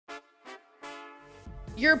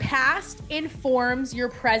Your past informs your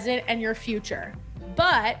present and your future.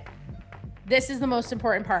 But this is the most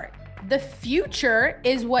important part. The future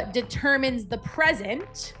is what determines the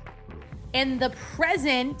present, and the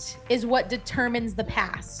present is what determines the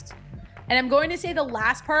past. And I'm going to say the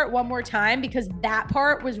last part one more time because that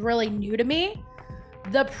part was really new to me.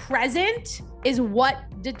 The present is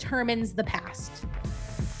what determines the past.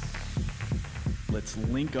 Let's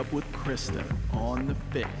link up with Krista on the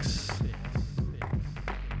FYX.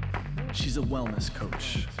 She's a wellness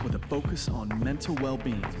coach with a focus on mental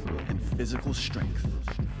well-being and physical strength.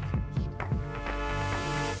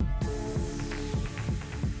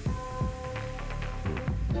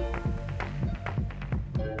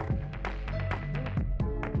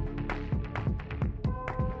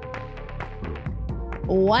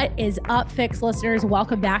 What is up, FYX listeners?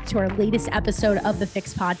 Welcome back to our latest episode of the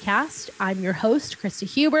FYX podcast. I'm your host, Krista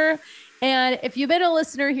Huber. And if you've been a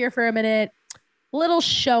listener here for a minute, little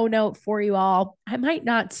show note for you all. I might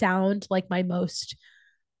not sound like my most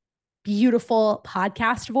beautiful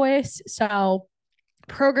podcast voice. So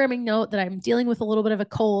programming note that I'm dealing with a little bit of a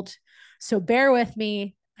cold. So bear with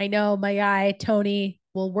me. I know my guy, Tony,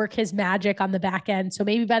 will work his magic on the back end. So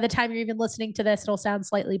maybe by the time you're even listening to this, it'll sound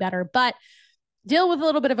slightly better, but deal with a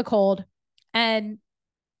little bit of a cold. And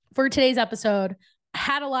for today's episode, I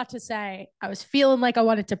had a lot to say. I was feeling like I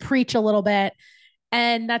wanted to preach a little bit.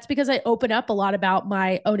 And that's because I open up a lot about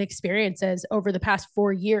my own experiences over the past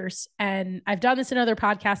 4 years. And I've done this in other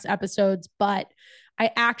podcast episodes, but I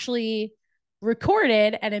actually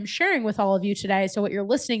recorded and am sharing with all of you today. So what you're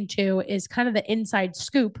listening to is kind of the inside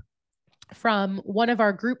scoop from one of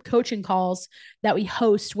our group coaching calls that we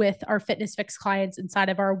host with our Fitness FYX clients inside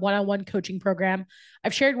of our one-on-one coaching program.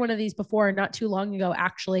 I've shared one of these before, not too long ago,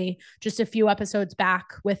 actually, just a few episodes back,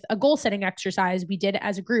 with a goal setting exercise we did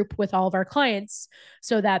as a group with all of our clients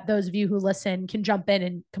so that those of you who listen can jump in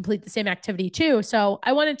and complete the same activity too. So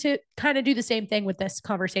I wanted to kind of do the same thing with this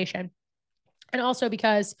conversation. And also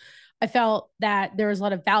because I felt that there was a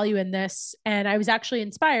lot of value in this. And I was actually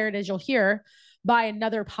inspired, as you'll hear, by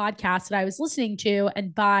another podcast that I was listening to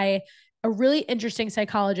and by a really interesting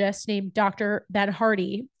psychologist named Dr. Ben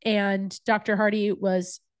Hardy. And Dr. Hardy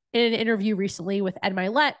was in an interview recently with Ed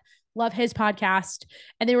Milet. Love his podcast.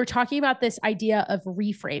 And they were talking about this idea of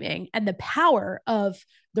reframing and the power of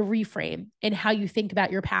the reframe in how you think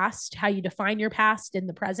about your past, how you define your past in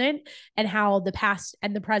the present, and how the past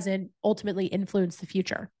and the present ultimately influence the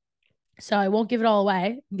future. So I won't give it all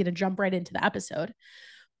away. I'm going to jump right into the episode.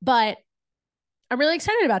 But I'm really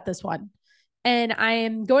excited about this one. And I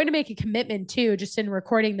am going to make a commitment too, just in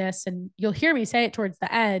recording this, and you'll hear me say it towards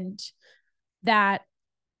the end, that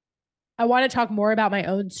I want to talk more about my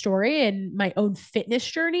own story and my own fitness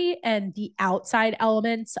journey and the outside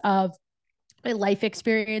elements of my life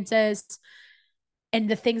experiences and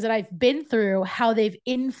the things that I've been through, how they've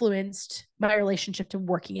influenced my relationship to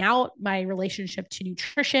working out, my relationship to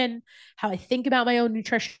nutrition, how I think about my own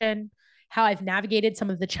nutrition, how I've navigated some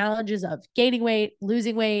of the challenges of gaining weight,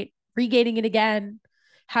 losing weight, regaining it again,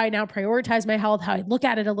 how I now prioritize my health, how I look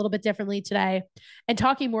at it a little bit differently today, and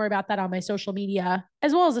talking more about that on my social media,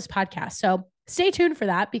 as well as this podcast. So stay tuned for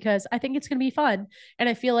that because I think it's going to be fun. And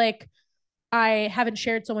I feel like I haven't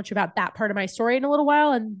shared so much about that part of my story in a little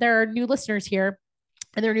while. And there are new listeners here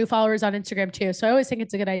and there are new followers on Instagram too. So I always think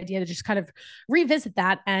it's a good idea to just kind of revisit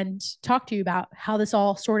that and talk to you about how this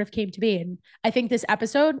all sort of came to be. And I think this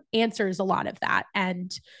episode answers a lot of that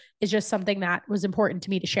and is just something that was important to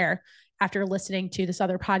me to share after listening to this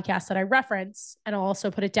other podcast that I reference. And I'll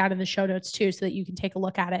also put it down in the show notes too, so that you can take a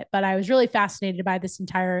look at it. But I was really fascinated by this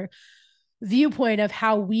entire viewpoint of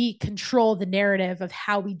how we control the narrative of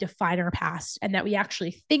how we define our past, and that we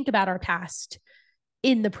actually think about our past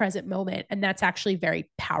in the present moment. And that's actually very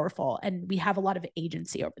powerful. And we have a lot of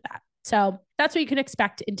agency over that. So that's what you can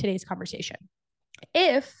expect in today's conversation.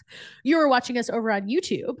 If you are watching us over on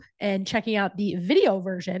YouTube and checking out the video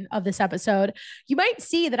version of this episode, you might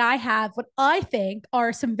see that I have what I think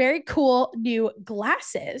are some very cool new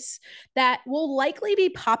glasses that will likely be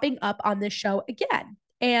popping up on this show again.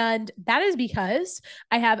 And that is because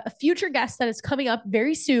I have a future guest that is coming up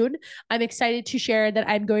very soon. I'm excited to share that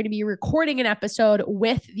I'm going to be recording an episode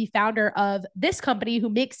with the founder of this company who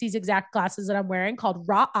makes these exact glasses that I'm wearing, called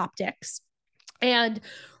Raw Optics. And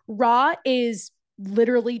Raw is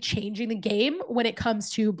literally changing the game when it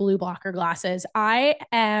comes to blue blocker glasses. I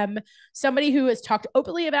am somebody who has talked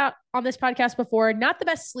openly about on this podcast before, not the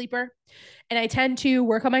best sleeper. And I tend to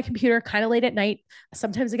work on my computer kind of late at night.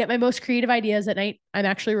 Sometimes I get my most creative ideas at night. I'm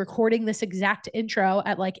actually recording this exact intro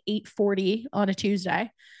at like 8:40 on a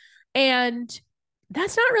Tuesday. And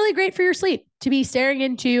that's not really great for your sleep, to be staring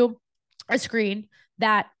into a screen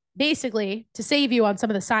that basically, to save you on some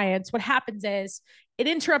of the science, what happens is it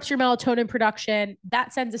interrupts your melatonin production.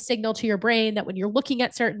 That sends a signal to your brain that when you're looking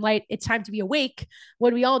at certain light, it's time to be awake.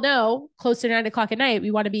 When we all know close to 9 o'clock at night,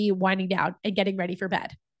 we want to be winding down and getting ready for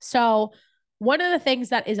bed. So one of the things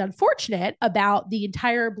that is unfortunate about the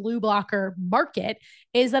entire blue blocker market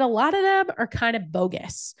is that a lot of them are kind of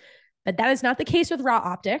bogus. But that is not the case with Raw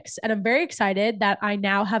Optics. And I'm very excited that I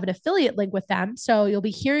now have an affiliate link with them. So you'll be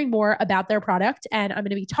hearing more about their product. And I'm going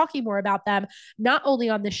to be talking more about them, not only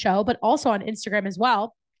on this show, but also on Instagram as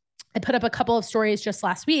well. I put up a couple of stories just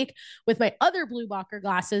last week with my other blue blocker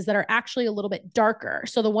glasses that are actually a little bit darker.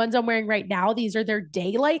 So the ones I'm wearing right now, these are their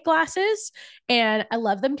daylight glasses. And I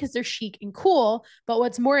love them because they're chic and cool. But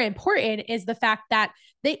what's more important is the fact that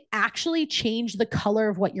they actually change the color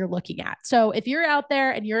of what you're looking at. So if you're out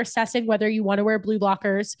there and you're assessing whether you want to wear blue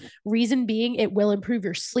blockers, reason being, it will improve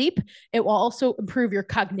your sleep. It will also improve your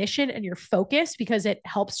cognition and your focus because it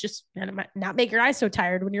helps just not make your eyes so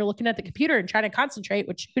tired when you're looking at the computer and trying to concentrate,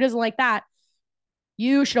 which who doesn't like that?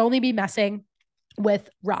 You should only be messing with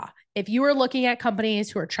Raw. If you are looking at companies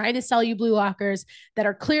who are trying to sell you blue blockers that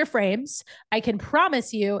are clear frames, I can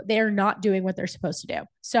promise you they are not doing what they're supposed to do.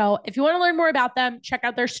 So if you want to learn more about them, check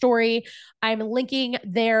out their story. I'm linking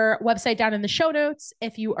their website down in the show notes.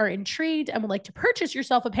 If you are intrigued and would like to purchase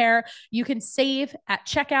yourself a pair, you can save at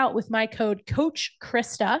checkout with my code Coach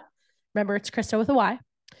Krista. Remember, it's Krista with a Y.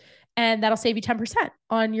 And that'll save you 10%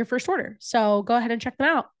 on your first order. So go ahead and check them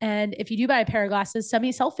out. And if you do buy a pair of glasses, send me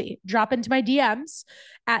a selfie. Drop into my DMs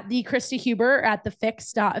at the Krista Huber at the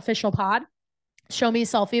FYX.official pod. Show me a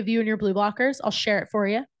selfie of you and your blue blockers. I'll share it for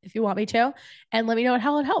you if you want me to. And let me know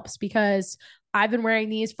how it helps because I've been wearing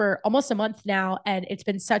these for almost a month now. And it's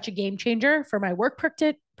been such a game changer for my work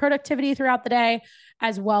productivity throughout the day,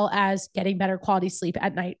 as well as getting better quality sleep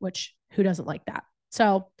at night, which who doesn't like that?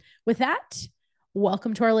 So with that,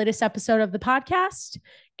 welcome to our latest episode of the podcast.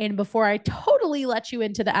 And before I totally let you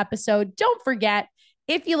into the episode, don't forget,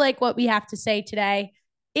 if you like what we have to say today,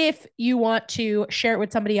 if you want to share it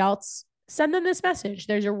with somebody else, send them this message.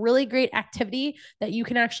 There's a really great activity that you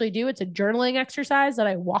can actually do. It's a journaling exercise that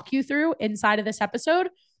I walk you through inside of this episode.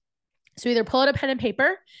 So either pull out a pen and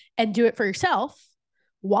paper and do it for yourself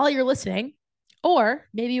while you're listening, or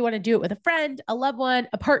maybe you want to do it with a friend, a loved one,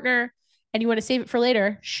 a partner, and you want to save it for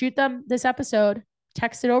later. Shoot them this episode,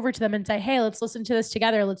 text it over to them and say, hey, let's listen to this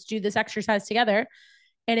together. Let's do this exercise together.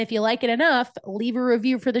 And if you like it enough, leave a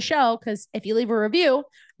review for the show. Because if you leave a review,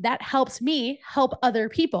 that helps me help other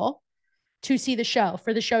people to see the show,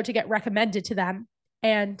 for the show to get recommended to them.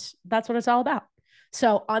 And that's what it's all about.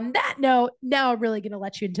 So on that note, now I'm really going to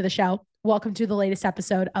let you into the show. Welcome to the latest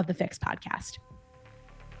episode of the FYX podcast.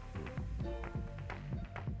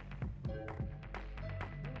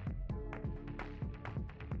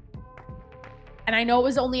 And I know it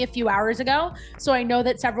was only a few hours ago, so I know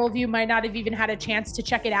that several of you might not have even had a chance to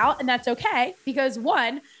check it out. And that's okay, because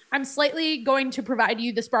one, I'm slightly going to provide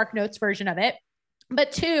you the Spark Notes version of it.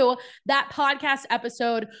 But two, that podcast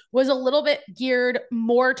episode was a little bit geared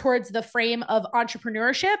more towards the frame of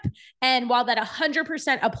entrepreneurship. And while that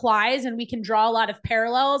 100% applies and we can draw a lot of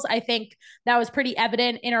parallels, I think that was pretty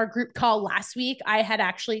evident in our group call last week. I had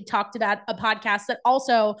actually talked about a podcast that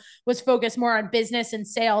also was focused more on business and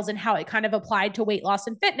sales and how it kind of applied to weight loss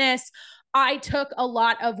and fitness. I took a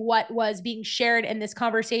lot of what was being shared in this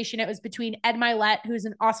conversation. It was between Ed Milet, who's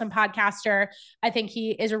an awesome podcaster. I think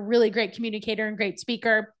he is a really great communicator and great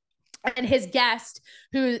speaker. And his guest,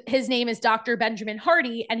 who his name is Dr. Benjamin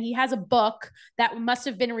Hardy, and he has a book that must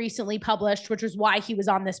have been recently published, which was why he was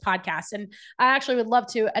on this podcast. And I actually would love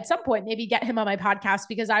to, at some point, maybe get him on my podcast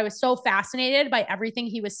because I was so fascinated by everything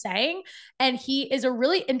he was saying. And he is a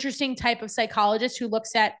really interesting type of psychologist who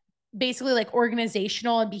looks at basically like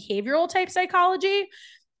organizational and behavioral type psychology.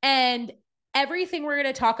 And everything we're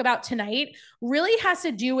going to talk about tonight really has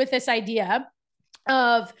to do with this idea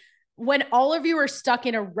of when all of you are stuck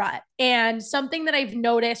in a rut. And something that I've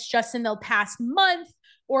noticed just in the past month,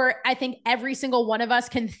 or I think every single one of us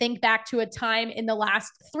can think back to a time in the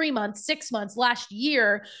last 3 months, 6 months, last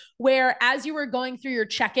year, where as you were going through your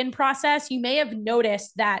check-in process, you may have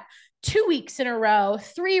noticed that 2 weeks in a row,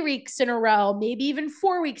 3 weeks in a row, maybe even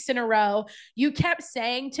 4 weeks in a row, you kept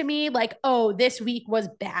saying to me like, oh, this week was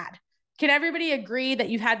bad. Can everybody agree that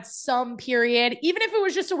you've had some period, even if it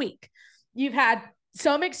was just a week, you've had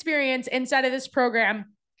some experience inside of this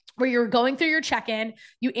program where you're going through your check-in,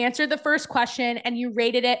 you answered the first question and you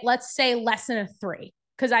rated it, let's say less than a 3.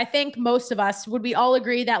 Because I think most of us, would we all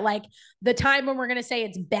agree that like the time when we're going to say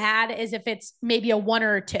it's bad is if it's maybe a 1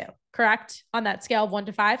 or a 2, correct? On that scale of 1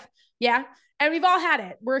 to 5. Yeah. And we've all had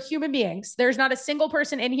it. We're human beings. There's not a single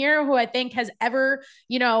person in here who I think has ever,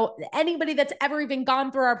 anybody that's ever even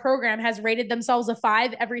gone through our program has rated themselves a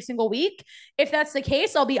 5 every single week. If that's the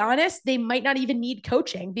case, I'll be honest, they might not even need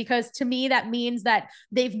coaching, because to me, that means that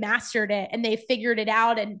they've mastered it and they've figured it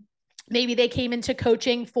out. And maybe they came into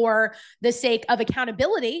coaching for the sake of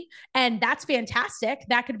accountability, and that's fantastic.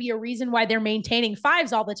 That could be a reason why they're maintaining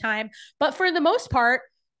 5s all the time. But for the most part,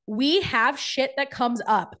 we have shit that comes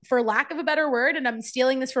up, for lack of a better word. And I'm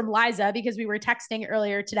stealing this from Liza because we were texting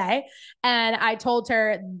earlier today and I told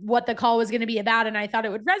her what the call was going to be about and I thought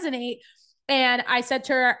it would resonate. And I said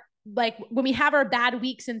to her, like, when we have our bad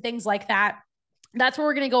weeks and things like that, that's what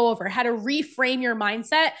we're going to go over, how to reframe your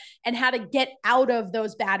mindset and how to get out of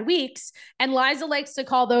those bad weeks. And Liza likes to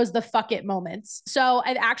call those the fuck it moments. So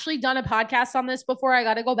I've actually done a podcast on this before. I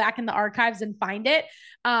got to go back in the archives and find it.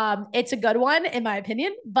 It's a good one in my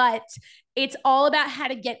opinion, but it's all about how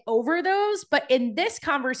to get over those. But in this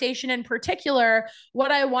conversation in particular,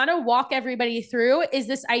 what I want to walk everybody through is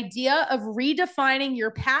this idea of redefining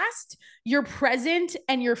your past, your present,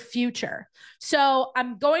 and your future. So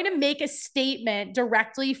I'm going to make a statement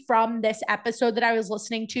directly from this episode that I was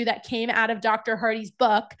listening to that came out of Dr. Hardy's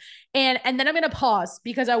book. And then I'm going to pause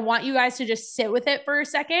because I want you guys to just sit with it for a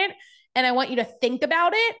second. And I want you to think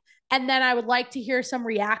about it. And then I would like to hear some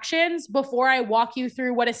reactions before I walk you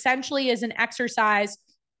through what essentially is an exercise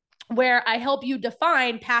where I help you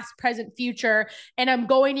define past, present, future. And I'm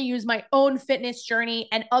going to use my own fitness journey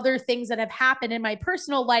and other things that have happened in my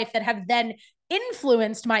personal life that have then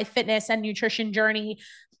influenced my fitness and nutrition journey,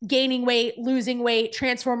 gaining weight, losing weight,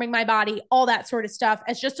 transforming my body, all that sort of stuff,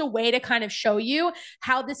 as just a way to kind of show you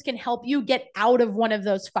how this can help you get out of one of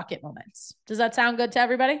those fuck it moments. Does that sound good to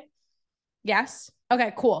everybody? Yes?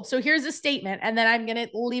 Okay, cool. So here's a statement, and then I'm going to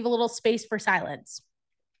leave a little space for silence.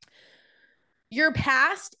 Your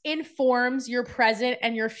past informs your present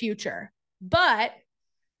and your future, but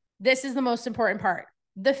this is the most important part.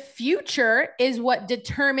 The future is what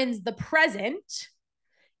determines the present,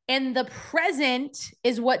 and the present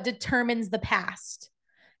is what determines the past.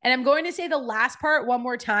 And I'm going to say the last part one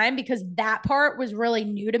more time because that part was really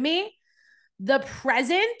new to me. The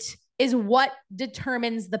present is what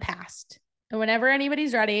determines the past. And whenever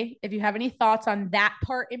anybody's ready, if you have any thoughts on that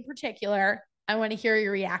part in particular, I want to hear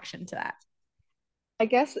your reaction to that. I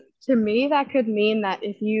guess to me, that could mean that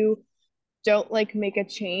if you don't make a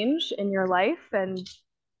change in your life and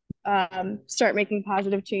start making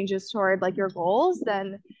positive changes toward your goals,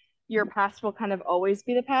 then your past will kind of always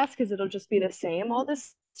be the past because it'll just be the same all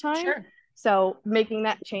this time. Sure. So making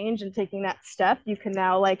that change and taking that step, you can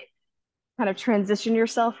now kind of transition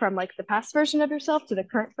yourself from the past version of yourself to the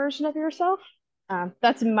current version of yourself.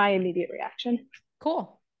 That's my immediate reaction.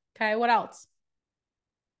 Cool. Okay. What else?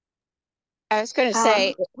 I was going to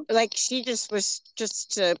say, she just was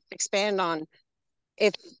just to expand on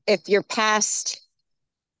if your past,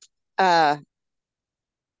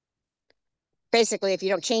 basically, if you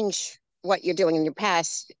don't change what you're doing in your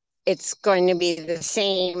past, it's going to be the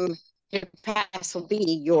same. Your past will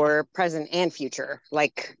be your present and future.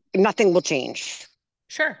 Nothing will change.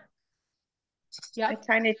 Sure. Yeah. I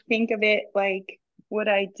kind of think of it like what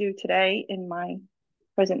I do today in my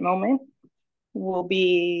present moment will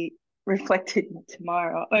be reflected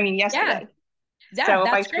tomorrow. I mean, yesterday. Yeah, so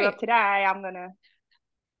if I screw up today, I'm gonna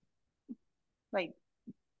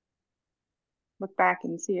look back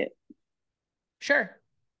and see it. Sure.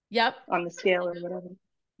 Yep. On the scale or whatever.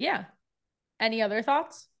 Yeah. Any other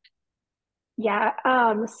thoughts? Yeah.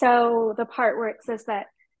 So the part where it says that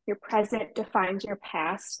your present defines your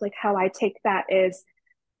past, how I take that is,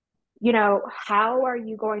 how are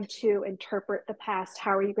you going to interpret the past?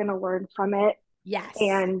 How are you going to learn from it? Yes.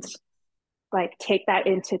 And take that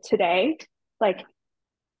into today.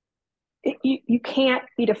 You can't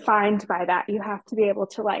be defined by that. You have to be able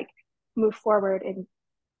to move forward and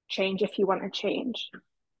change if you want to change.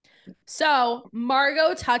 So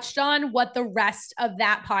Margot touched on what the rest of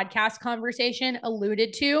that podcast conversation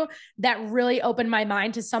alluded to that really opened my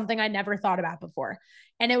mind to something I never thought about before.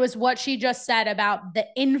 And it was what she just said about the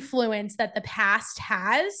influence that the past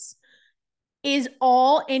has is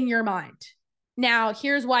all in your mind. Now,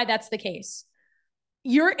 here's why that's the case.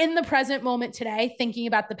 You're in the present moment today thinking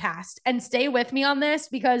about the past, and stay with me on this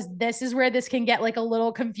because this is where this can get a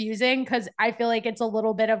little confusing because I feel like it's a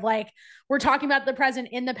little bit of we're talking about the present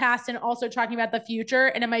in the past and also talking about the future,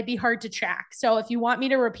 and it might be hard to track. So if you want me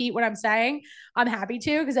to repeat what I'm saying, I'm happy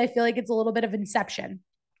to because I feel like it's a little bit of inception.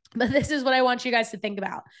 But this is what I want you guys to think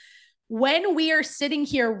about. When we are sitting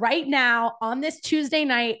here right now on this Tuesday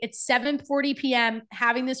night, it's 7:40 p.m.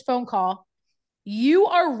 having this phone call, you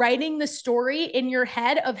are writing the story in your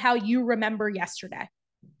head of how you remember yesterday,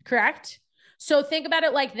 correct? So think about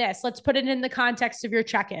it like this. Let's put it in the context of your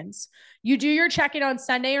check-ins. You do your check-in on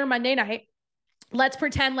Sunday or Monday night. Let's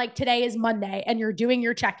pretend like today is Monday and you're doing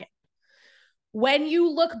your check-in. When you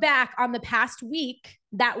look back on the past week,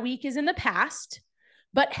 that week is in the past,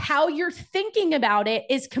 but how you're thinking about it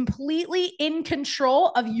is completely in control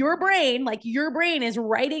of your brain. Like your brain is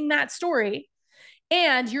writing that story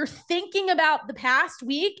and you're thinking about the past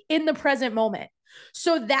week in the present moment.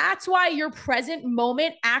 So that's why your present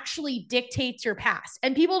moment actually dictates your past.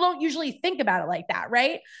 And people don't usually think about it like that,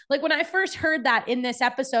 right? Like when I first heard that in this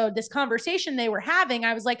episode, this conversation they were having,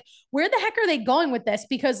 I was like, where the heck are they going with this?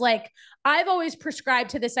 Because like I've always prescribed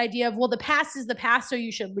to this idea of, well, the past is the past, so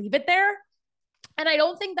you should leave it there. And I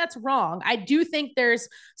don't think that's wrong. I do think there's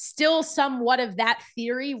still somewhat of that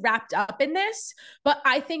theory wrapped up in this, but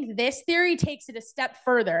I think this theory takes it a step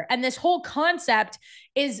further. And this whole concept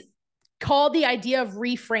is called the idea of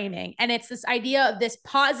reframing. And it's this idea of this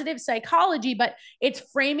positive psychology, but it's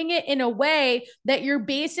framing it in a way that you're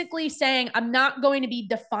basically saying, I'm not going to be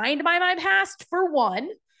defined by my past, for one,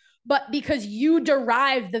 but because you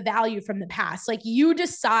derive the value from the past. Like you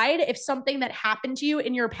decide if something that happened to you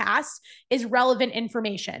in your past is relevant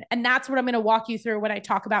information. And that's what I'm going to walk you through when I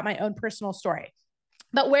talk about my own personal story.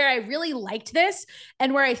 But where I really liked this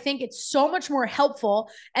and where I think it's so much more helpful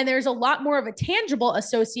and there's a lot more of a tangible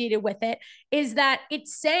associated with it is that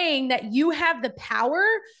it's saying that you have the power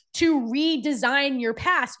to redesign your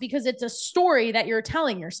past because it's a story that you're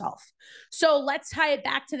telling yourself. So let's tie it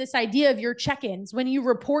back to this idea of your check-ins. When you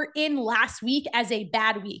report in last week as a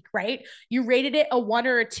bad week, right? You rated it a 1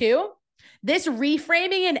 or a 2. This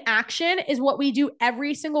reframing in action is what we do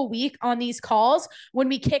every single week on these calls when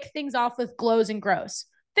we kick things off with glows and grows.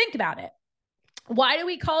 Think about it. Why do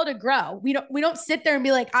we call it a grow? We don't sit there and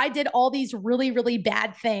be like, I did all these really, really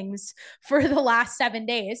bad things for the last 7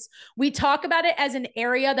 days. We talk about it as an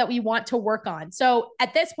area that we want to work on. So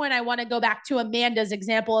at this point, I want to go back to Amanda's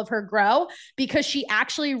example of her grow because she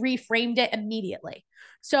actually reframed it immediately.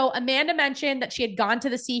 So Amanda mentioned that she had gone to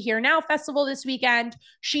the See Here Now festival this weekend.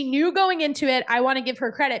 She knew going into it, I want to give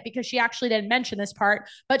her credit because she actually didn't mention this part,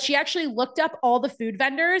 but she actually looked up all the food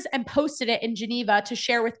vendors and posted it in Geneva to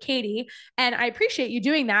share with Katie. And I appreciate you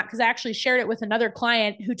doing that because I actually shared it with another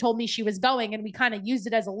client who told me she was going and we kind of used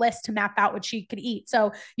it as a list to map out what she could eat.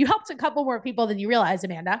 So you helped a couple more people than you realize,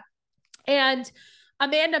 Amanda. And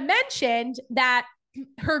Amanda mentioned that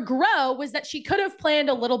her grow was that she could have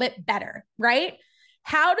planned a little bit better, right?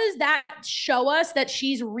 How does that show us that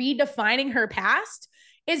she's redefining her past?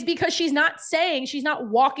 Is because she's not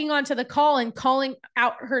walking onto the call and calling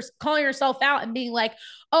herself out and being like,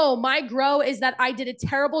 oh, my grow is that I did a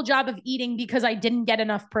terrible job of eating because I didn't get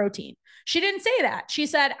enough protein. She didn't say that. She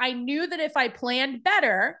said, I knew that if I planned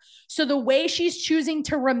better. So the way she's choosing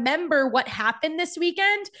to remember what happened this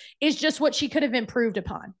weekend is just what she could have improved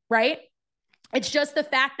upon, right? It's just the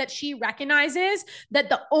fact that she recognizes that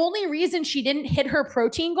the only reason she didn't hit her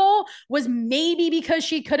protein goal was maybe because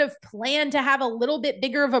she could have planned to have a little bit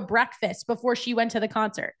bigger of a breakfast before she went to the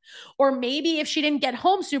concert. Or maybe if she didn't get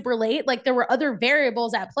home super late, like there were other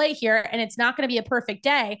variables at play here and it's not going to be a perfect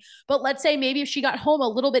day. But let's say maybe if she got home a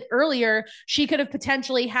little bit earlier, she could have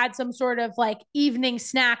potentially had some sort of like evening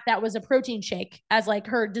snack that was a protein shake as like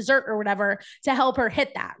her dessert or whatever to help her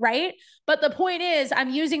hit that, right? But the point is,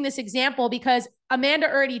 I'm using this example because Amanda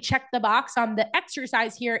already checked the box on the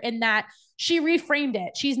exercise here in that she reframed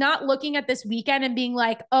it. She's not looking at this weekend and being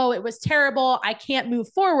like, oh, it was terrible, I can't move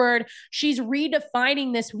forward. She's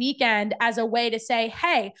redefining this weekend as a way to say,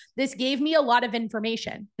 hey, this gave me a lot of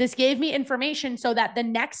information. This gave me information so that the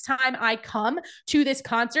next time I come to this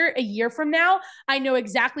concert a year from now, I know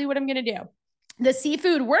exactly what I'm going to do. The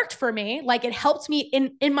seafood worked for me. Like it helped me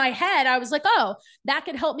in my head. I was like, oh, that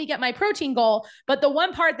could help me get my protein goal. But the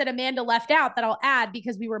one part that Amanda left out that I'll add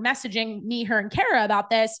because we were messaging me, her, and Kara about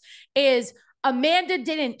this is Amanda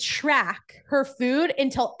didn't track her food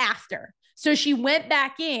until after. So she went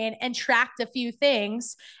back in and tracked a few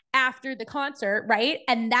things after the concert, right?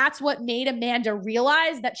 And that's what made Amanda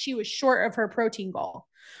realize that she was short of her protein goal.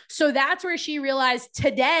 So that's where she realized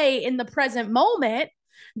today in the present moment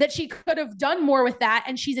that she could have done more with that.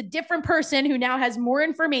 And she's a different person who now has more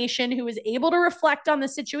information, who is able to reflect on the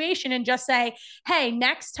situation and just say, hey,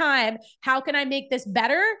 next time, how can I make this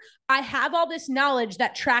better? I have all this knowledge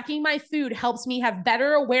that tracking my food helps me have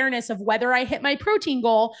better awareness of whether I hit my protein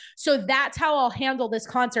goal. So that's how I'll handle this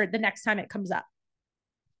concert the next time it comes up.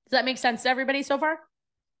 Does that make sense to everybody so far?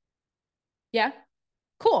 Yeah?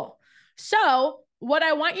 Cool. So what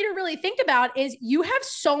I want you to really think about is you have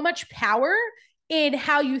so much power in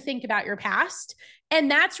how you think about your past. And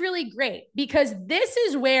that's really great because this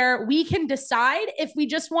is where we can decide if we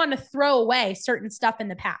just want to throw away certain stuff in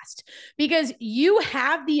the past, because you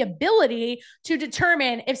have the ability to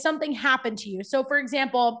determine if something happened to you. So for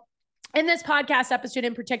example, in this podcast episode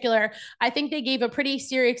in particular, I think they gave a pretty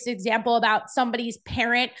serious example about somebody's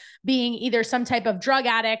parent being either some type of drug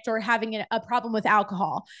addict or having a problem with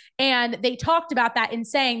alcohol. And they talked about that in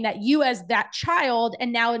saying that you as that child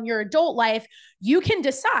and now in your adult life, you can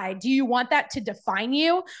decide, do you want that to define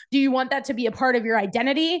you? Do you want that to be a part of your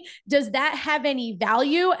identity? Does that have any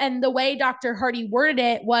value? And the way Dr. Hardy worded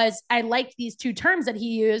it was, I liked these two terms that he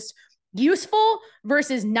used, useful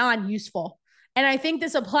versus non-useful. And I think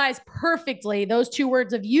this applies perfectly, those two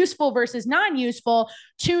words of useful versus non-useful,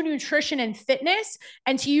 to nutrition and fitness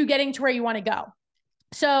and to you getting to where you want to go.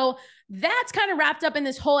 So that's kind of wrapped up in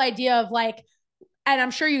this whole idea of like, and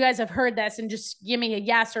I'm sure you guys have heard this, and just give me a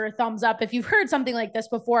yes or a thumbs up if you've heard something like this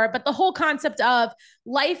before, but the whole concept of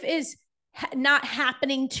life is not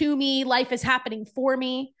happening to me, life is happening for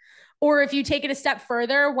me. Or if you take it a step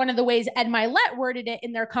further, one of the ways Ed Milet worded it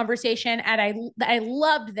in their conversation, and I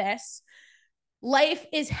loved this, life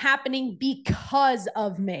is happening because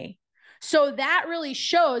of me. So that really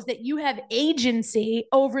shows that you have agency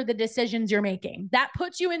over the decisions you're making. That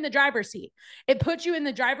puts you in the driver's seat. It puts you in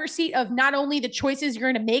the driver's seat of not only the choices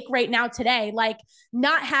you're going to make right now today, like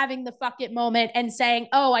not having the fuck it moment and saying,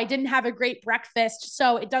 oh, I didn't have a great breakfast,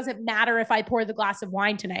 so it doesn't matter if I pour the glass of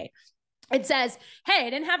wine tonight. It says, hey, I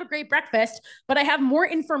didn't have a great breakfast, but I have more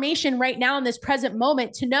information right now in this present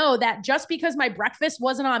moment to know that just because my breakfast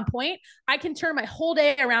wasn't on point, I can turn my whole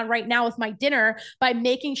day around right now with my dinner by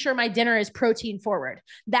making sure my dinner is protein forward.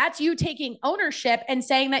 That's you taking ownership and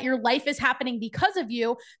saying that your life is happening because of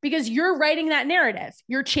you, because you're writing that narrative.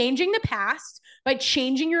 You're changing the past by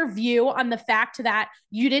changing your view on the fact that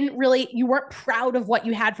you weren't proud of what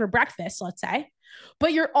you had for breakfast, let's say.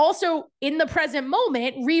 But you're also in the present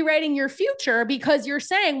moment rewriting your future because you're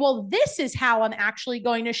saying, well, this is how I'm actually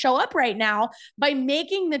going to show up right now by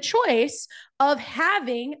making the choice of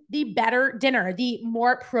having the better dinner, the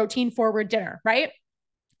more protein forward dinner, right?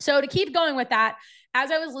 So to keep going with that, as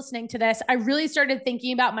I was listening to this, I really started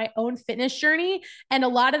thinking about my own fitness journey and a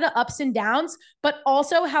lot of the ups and downs, but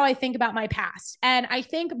also how I think about my past. And I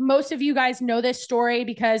think most of you guys know this story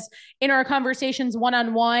because in our conversations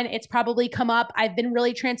one-on-one, it's probably come up. I've been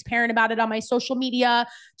really transparent about it on my social media,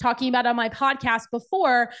 talking about it on my podcast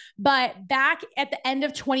before, but back at the end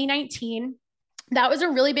of 2019, that was a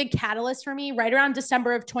really big catalyst for me. Right around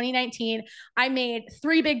December of 2019, I made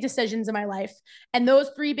 3 big decisions in my life. And those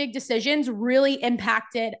 3 big decisions really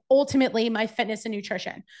impacted ultimately my fitness and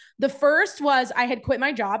nutrition. The first was I had quit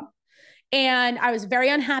my job and I was very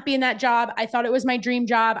unhappy in that job. I thought it was my dream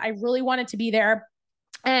job. I really wanted to be there.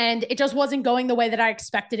 And it just wasn't going the way that I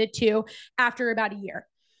expected it to after about a year.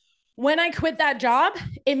 When I quit that job,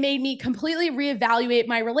 it made me completely reevaluate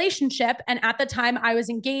my relationship. And at the time I was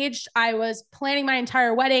engaged, I was planning my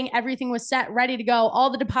entire wedding. Everything was set, ready to go. All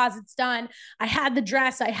the deposits done. I had the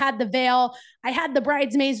dress, I had the veil, I had the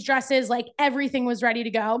bridesmaids dresses, like everything was ready to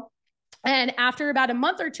go. And after about a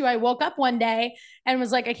month or 2, I woke up one day and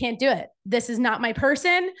was like, I can't do it. This is not my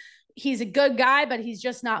person. He's a good guy, but he's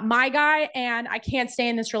just not my guy. And I can't stay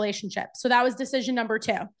in this relationship. So that was decision number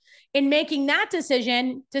 2. In making that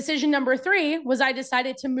decision number 3 was I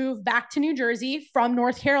decided to move back to New Jersey from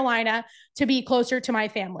North Carolina to be closer to my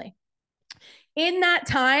family. In that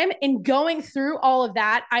time, in going through all of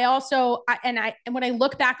that, and when I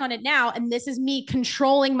look back on it now, and this is me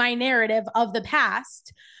controlling my narrative of the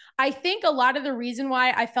past, I think a lot of the reason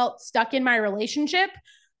why I felt stuck in my relationship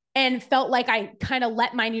and felt like I kind of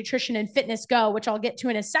let my nutrition and fitness go, which I'll get to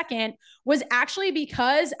in a second, was actually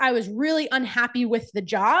because I was really unhappy with the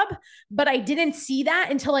job, but I didn't see that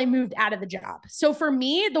until I moved out of the job. So for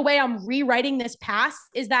me, the way I'm rewriting this past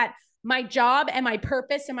is that my job and my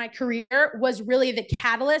purpose and my career was really the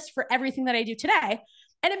catalyst for everything that I do today.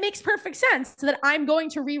 And it makes perfect sense that I'm going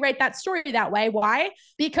to rewrite that story that way. Why?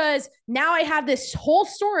 Because now I have this whole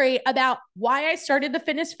story about why I started the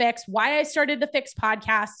Fitness Fix, why I started the Fix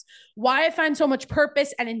podcast, why I find so much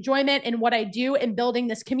purpose and enjoyment in what I do in building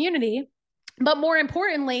this community. But more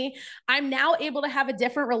importantly, I'm now able to have a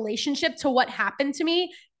different relationship to what happened to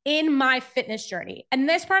me in my fitness journey. And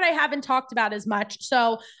this part I haven't talked about as much.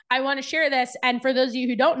 So I want to share this. And for those of you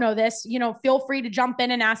who don't know this, feel free to jump in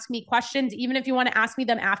and ask me questions, even if you want to ask me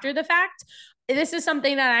them after the fact. This is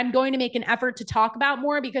something that I'm going to make an effort to talk about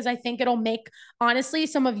more because I think it'll make, honestly,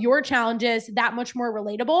 some of your challenges that much more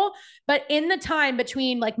relatable. But in the time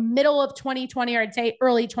between like middle of 2020, or I'd say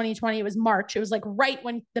early 2020, it was March. It was like right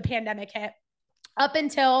when the pandemic hit. up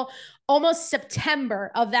until almost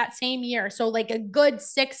September of that same year. So like a good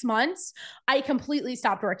 6 months, I completely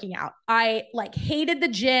stopped working out. I like hated the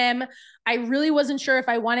gym. I really wasn't sure if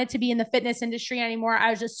I wanted to be in the fitness industry anymore. I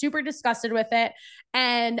was just super disgusted with it.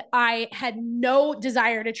 And I had no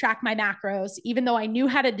desire to track my macros, even though I knew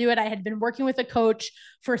how to do it. I had been working with a coach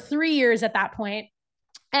for 3 years at that point.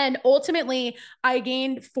 And ultimately, I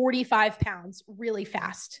gained 45 pounds really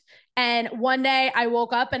fast. And one day I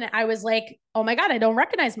woke up and I was like, oh my God, I don't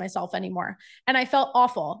recognize myself anymore. And I felt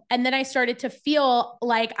awful. And then I started to feel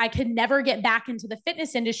like I could never get back into the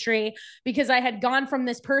fitness industry because I had gone from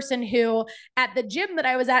this person who, at the gym that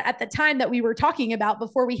I was at the time that we were talking about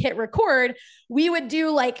before we hit record, we would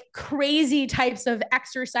do like crazy types of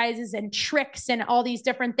exercises and tricks and all these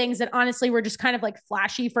different things that honestly were just kind of like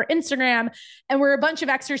flashy for Instagram. And were a bunch of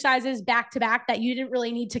exercises back to back that you didn't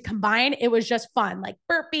really need to combine. It was just fun, like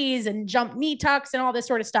burpees and jump knee tucks and all this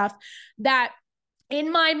sort of stuff that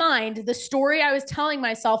in my mind, the story I was telling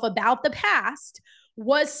myself about the past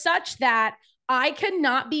was such that I could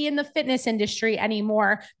not be in the fitness industry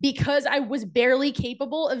anymore because I was barely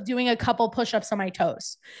capable of doing a couple push-ups on my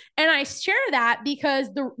toes. And I share that because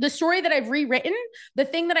the story that I've rewritten, the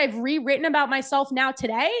thing that I've rewritten about myself now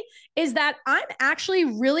today is that I'm actually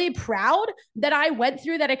really proud that I went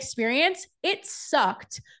through that experience. It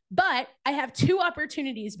sucked, but I have two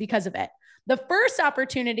opportunities because of it. The first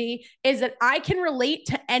opportunity is that I can relate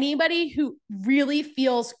to anybody who really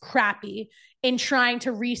feels crappy in trying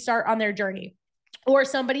to restart on their journey, or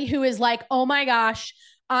somebody who is like, oh my gosh,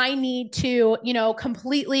 I need to,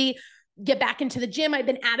 completely get back into the gym. I've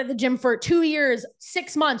been out of the gym for 2 years,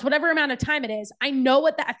 6 months, whatever amount of time it is. I know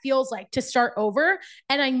what that feels like to start over.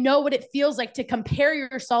 And I know what it feels like to compare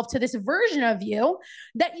yourself to this version of you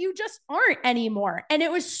that you just aren't anymore. And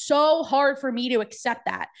it was so hard for me to accept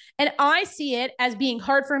that. And I see it as being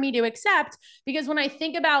hard for me to accept because when I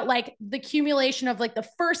think about like the accumulation of like the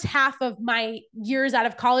first half of my years out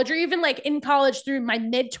of college, or even like in college through my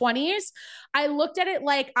mid 20s, I looked at it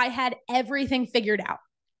like I had everything figured out.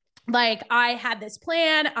 Like I had this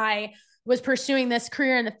plan. I was pursuing this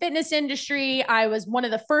career in the fitness industry. I was one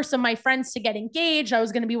of the first of my friends to get engaged. I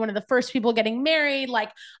was going to be one of the first people getting married.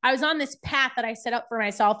 Like I was on this path that I set up for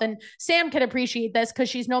myself. And Sam could appreciate this because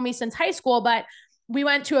she's known me since high school, but we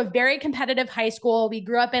went to a very competitive high school. We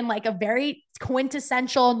grew up in like a very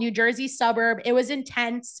quintessential New Jersey suburb. It was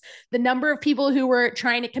intense. The number of people who were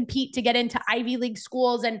trying to compete to get into Ivy League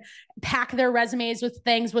schools and pack their resumes with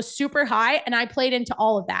things was super high. And I played into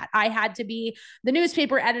all of that. I had to be the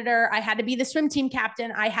newspaper editor. I had to be the swim team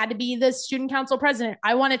captain. I had to be the student council president.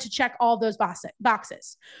 I wanted to check all those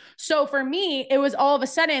boxes. So for me, it was all of a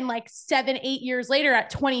sudden like 7, 8 years later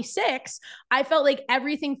at 26, I felt like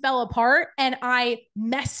everything fell apart and I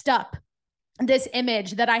messed up this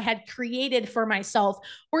image that I had created for myself,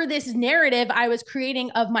 or this narrative I was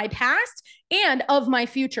creating of my past and of my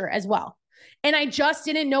future as well. And I just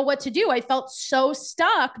didn't know what to do. I felt so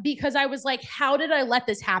stuck because I was like, how did I let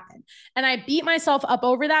this happen? And I beat myself up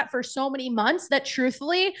over that for so many months that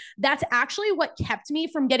truthfully, that's actually what kept me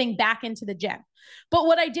from getting back into the gym. But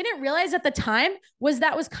what I didn't realize at the time was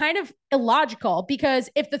that was kind of illogical, because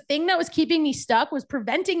if the thing that was keeping me stuck was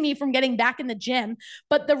preventing me from getting back in the gym,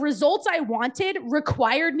 but the results I wanted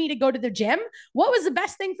required me to go to the gym, what was the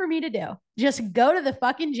best thing for me to do? Just go to the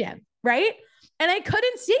fucking gym, right? And I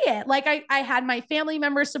couldn't see it. Like I had my family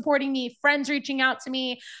members supporting me, friends reaching out to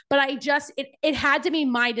me, but it had to be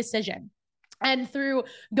my decision. And through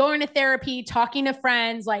going to therapy, talking to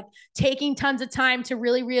friends, like taking tons of time to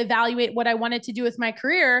really reevaluate what I wanted to do with my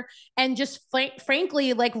career, and just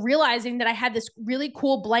frankly, like realizing that I had this really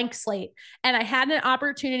cool blank slate and I had an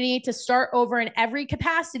opportunity to start over in every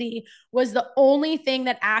capacity, was the only thing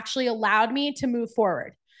that actually allowed me to move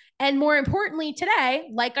forward. And more importantly, today,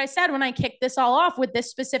 like I said, when I kicked this all off with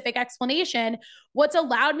this specific explanation, what's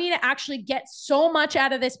allowed me to actually get so much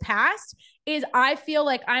out of this past is I feel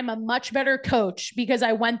like I'm a much better coach because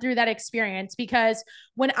I went through that experience. Because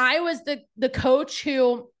when I was the coach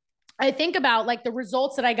who, I think about like the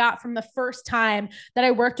results that I got from the first time that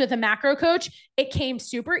I worked with a macro coach, it came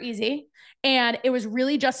super easy. And it was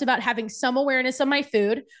really just about having some awareness of my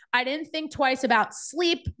food. I didn't think twice about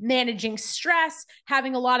sleep, managing stress,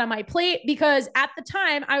 having a lot on my plate, because at the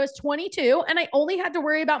time I was 22 and I only had to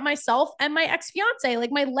worry about myself and my ex-fiance.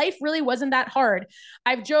 Like my life really wasn't that hard.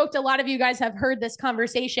 I've joked, a lot of you guys have heard this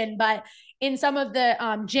conversation, but in some of the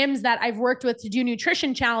gyms that I've worked with to do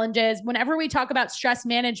nutrition challenges, whenever we talk about stress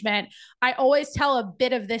management, I always tell a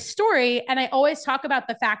bit of this story. And I always talk about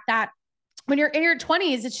the fact that when you're in your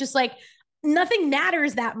 20s, it's just like, nothing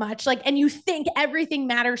matters that much. Like, and you think everything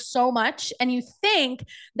matters so much. And you think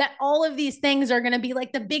that all of these things are going to be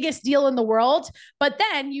like the biggest deal in the world. But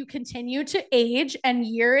then you continue to age, and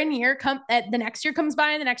year come, the next year comes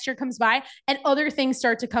by and the next year comes by, and other things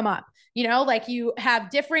start to come up. You know, like you have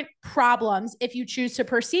different problems if you choose to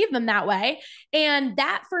perceive them that way. And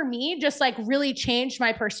that for me just like really changed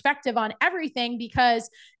my perspective on everything, because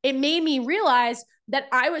it made me realize that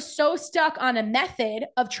I was so stuck on a method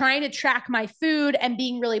of trying to track my food and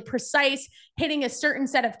being really precise, hitting a certain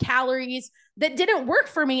set of calories that didn't work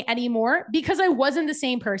for me anymore because I wasn't the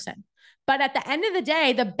same person. But at the end of the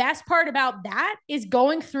day, the best part about that is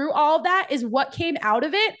going through all of that is what came out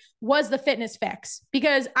of it was the fitness fix,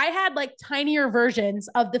 because I had like tinier versions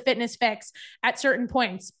of the fitness fix at certain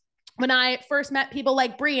points. When I first met people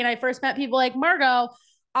like Bree and I first met people like Margot,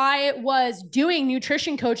 I was doing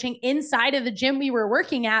nutrition coaching inside of the gym we were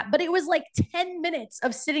working at, but it was like 10 minutes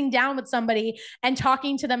of sitting down with somebody and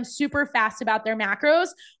talking to them super fast about their macros.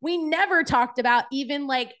 We never talked about even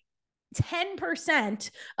like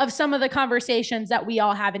 10% of some of the conversations that we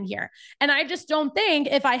all have in here. And I just don't think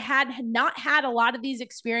if I had not had a lot of these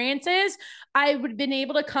experiences, I would have been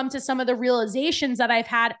able to come to some of the realizations that I've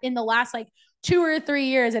had in the last like 2 or 3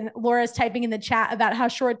 years. And Laura's typing in the chat about how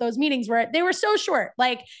short those meetings were. They were so short.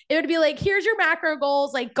 Like it would be like, here's your macro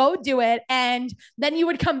goals, like go do it. And then you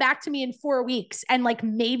would come back to me in 4 weeks. And like,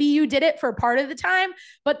 maybe you did it for part of the time,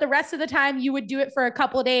 but the rest of the time you would do it for a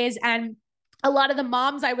couple of days. And a lot of the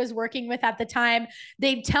moms I was working with at the time,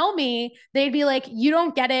 they'd tell me, they'd be like, you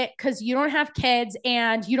don't get it because you don't have kids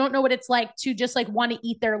and you don't know what it's like to just like want to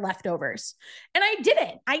eat their leftovers. And I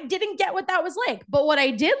didn't get what that was like. But what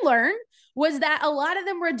I did learn was that a lot of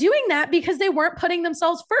them were doing that because they weren't putting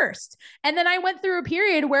themselves first. And then I went through a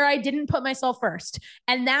period where I didn't put myself first.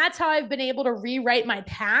 And that's how I've been able to rewrite my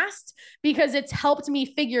past, because it's helped me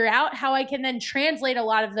figure out how I can then translate a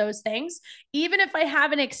lot of those things, even if I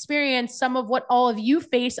haven't experienced some of what all of you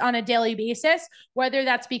face on a daily basis, whether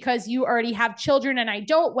that's because you already have children and I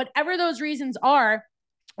don't, whatever those reasons are.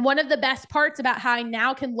 One of the best parts about how I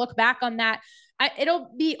now can look back on that, it'll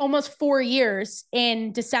be almost 4 years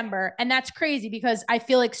in December. And that's crazy because I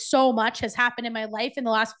feel like so much has happened in my life in the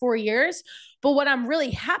last 4 years. But what I'm really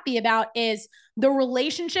happy about is the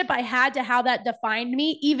relationship I had to how that defined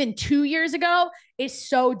me even 2 years ago is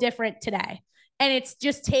so different today. And it's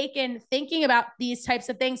just taken thinking about these types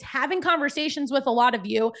of things, having conversations with a lot of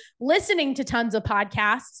you, listening to tons of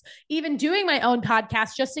podcasts, even doing my own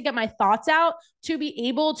podcast just to get my thoughts out, to be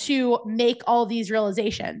able to make all these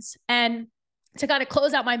realizations. And to kind of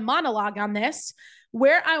close out my monologue on this,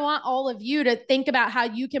 where I want all of you to think about how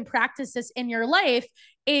you can practice this in your life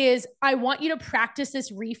is I want you to practice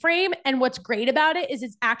this reframe. And what's great about it is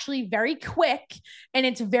it's actually very quick and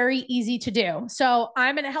it's very easy to do. So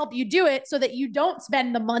I'm going to help you do it so that you don't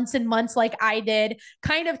spend the months and months like I did,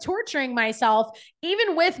 kind of torturing myself,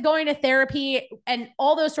 even with going to therapy and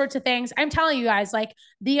all those sorts of things. I'm telling you guys, like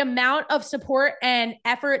the amount of support and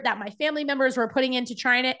effort that my family members were putting into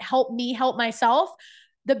trying to help me help myself,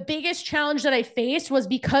 the biggest challenge that I faced was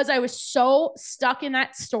because I was so stuck in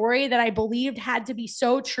that story that I believed had to be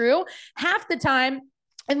so true. Half the time,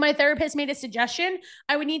 if my therapist made a suggestion,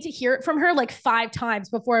 I would need to hear it from her like 5 times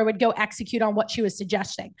before I would go execute on what she was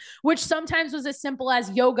suggesting, which sometimes was as simple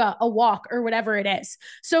as yoga, a walk, or whatever it is.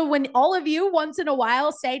 So when all of you once in a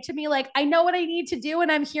while say to me, like, I know what I need to do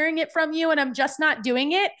and I'm hearing it from you and I'm just not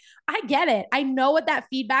doing it, I get it. I know what that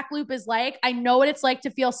feedback loop is like. I know what it's like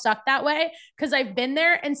to feel stuck that way because I've been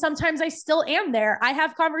there and sometimes I still am there. I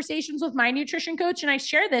have conversations with my nutrition coach and I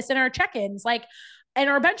share this in our check-ins, like in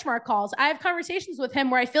our benchmark calls. I have conversations with him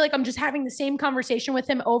where I feel like I'm just having the same conversation with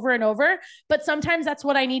him over and over, but sometimes that's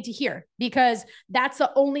what I need to hear because that's the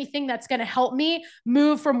only thing that's going to help me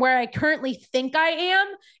move from where I currently think I am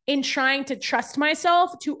in trying to trust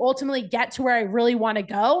myself to ultimately get to where I really want to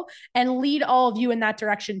go and lead all of you in that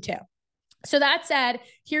direction too. So that said,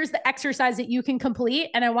 here's the exercise that you can complete.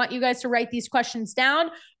 And I want you guys to write these questions down,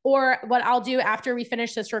 or what I'll do after we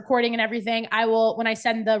finish this recording and everything, I will, when I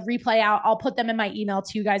send the replay out, I'll put them in my email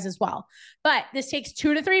to you guys as well. But this takes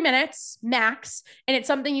 2 to 3 minutes max. And it's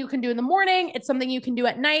something you can do in the morning. It's something you can do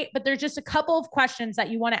at night, but there's just a couple of questions that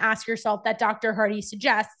you want to ask yourself that Dr. Hardy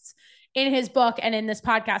suggests in his book and in this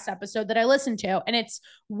podcast episode that I listened to. And it's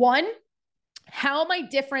 1, how am I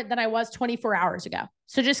different than I was 24 hours ago?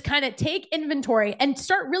 So just kind of take inventory and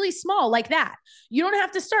start really small like that. You don't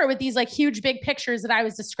have to start with these like huge, big pictures that I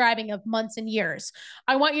was describing of months and years.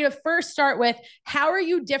 I want you to first start with, how are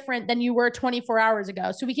you different than you were 24 hours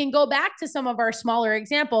ago? So we can go back to some of our smaller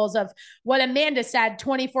examples of what Amanda said.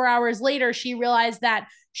 24 hours later, she realized that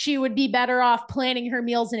she would be better off planning her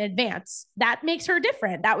meals in advance. That makes her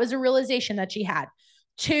different. That was a realization that she had.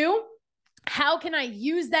 2, how can I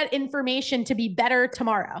use that information to be better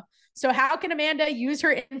tomorrow? So how can Amanda use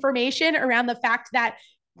her information around the fact that,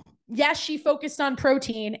 yes, she focused on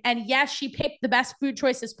protein, and yes, she picked the best food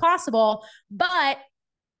choices possible, but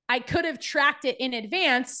I could have tracked it in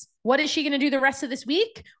advance. What is she going to do the rest of this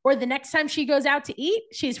week? Or the next time she goes out to eat,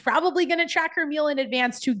 she's probably going to track her meal in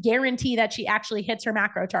advance to guarantee that she actually hits her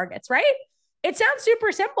macro targets, right? It sounds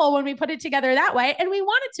super simple when we put it together that way. And we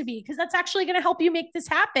want it to be, because that's actually going to help you make this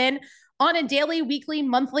happen on a daily, weekly,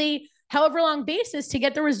 monthly, however long basis to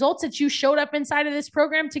get the results that you showed up inside of this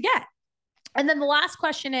program to get. And then the last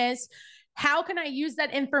question is, how can I use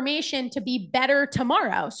that information to be better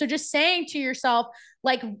tomorrow? So just saying to yourself,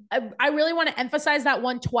 like, I really want to emphasize that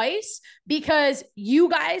one twice, because you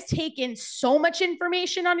guys take in so much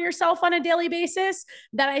information on yourself on a daily basis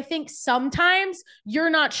that I think sometimes you're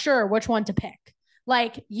not sure which one to pick.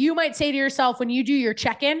 Like, you might say to yourself when you do your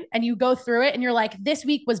check-in and you go through it and you're like, this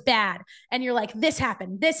week was bad. And you're like, this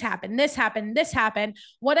happened, this happened, this happened, this happened.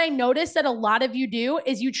 What I noticed that a lot of you do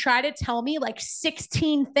is you try to tell me like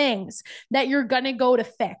 16 things that you're going to go to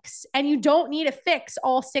fix. And you don't need to fix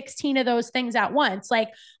all 16 of those things at once. Like,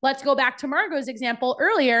 let's go back to Margot's example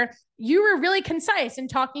earlier. You were really concise in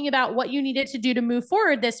talking about what you needed to do to move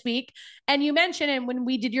forward this week. And you mentioned, and when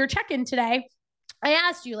we did your check-in today, I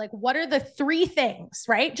asked you, like, what are the 3 things,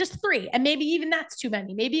 right? Just 3. And maybe even that's too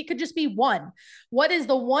many. Maybe it could just be 1. What is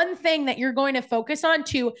the one thing that you're going to focus on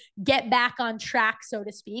to get back on track, so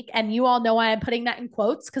to speak? And you all know why I'm putting that in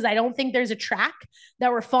quotes, because I don't think there's a track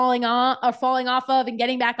that we're falling off of and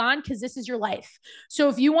getting back on, because this is your life. So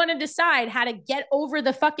if you want to decide how to get over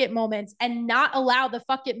the fuck it moments and not allow the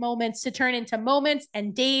fuck it moments to turn into moments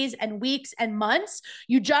and days and weeks and months,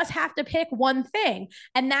 you just have to pick one thing.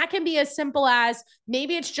 And that can be as simple as,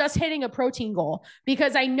 maybe it's just hitting a protein goal,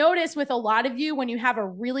 because I notice with a lot of you, when you have a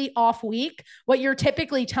really off week, what you're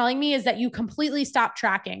typically telling me is that you completely stop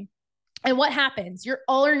tracking. And what happens? Your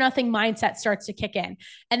all or nothing mindset starts to kick in.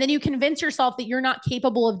 And then you convince yourself that you're not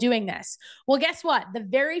capable of doing this. Well, guess what? The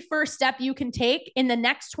very first step you can take in the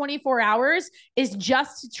next 24 hours is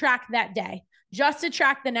just to track that day. Just to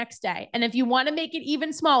track the next day. And if you want to make it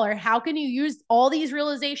even smaller, how can you use all these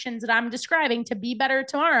realizations that I'm describing to be better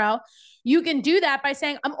tomorrow? You can do that by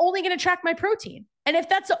saying, I'm only going to track my protein. And if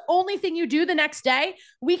that's the only thing you do the next day,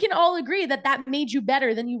 we can all agree that that made you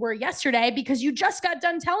better than you were yesterday, because you just got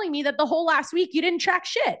done telling me that the whole last week you didn't track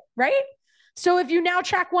shit, right? So if you now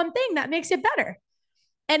track one thing, that makes it better.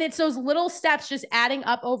 And it's those little steps just adding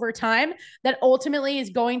up over time that ultimately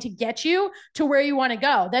is going to get you to where you want to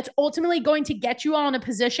go. That's ultimately going to get you all in a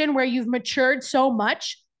position where you've matured so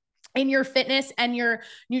much in your fitness and your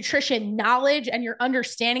nutrition knowledge and your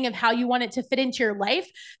understanding of how you want it to fit into your life,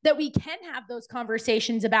 that we can have those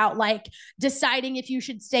conversations about, like, deciding if you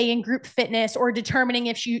should stay in group fitness or determining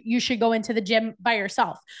if you should go into the gym by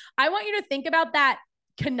yourself. I want you to think about that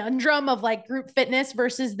conundrum of like group fitness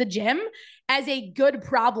versus the gym as a good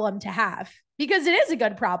problem to have, because it is a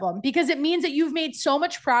good problem, because it means that you've made so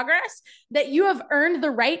much progress that you have earned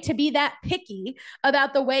the right to be that picky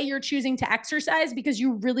about the way you're choosing to exercise, because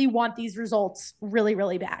you really want these results really,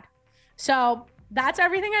 really bad. So that's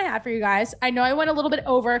everything I had for you guys. I know I went a little bit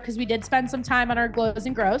over because we did spend some time on our glows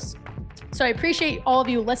and grows. So I appreciate all of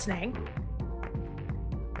you listening.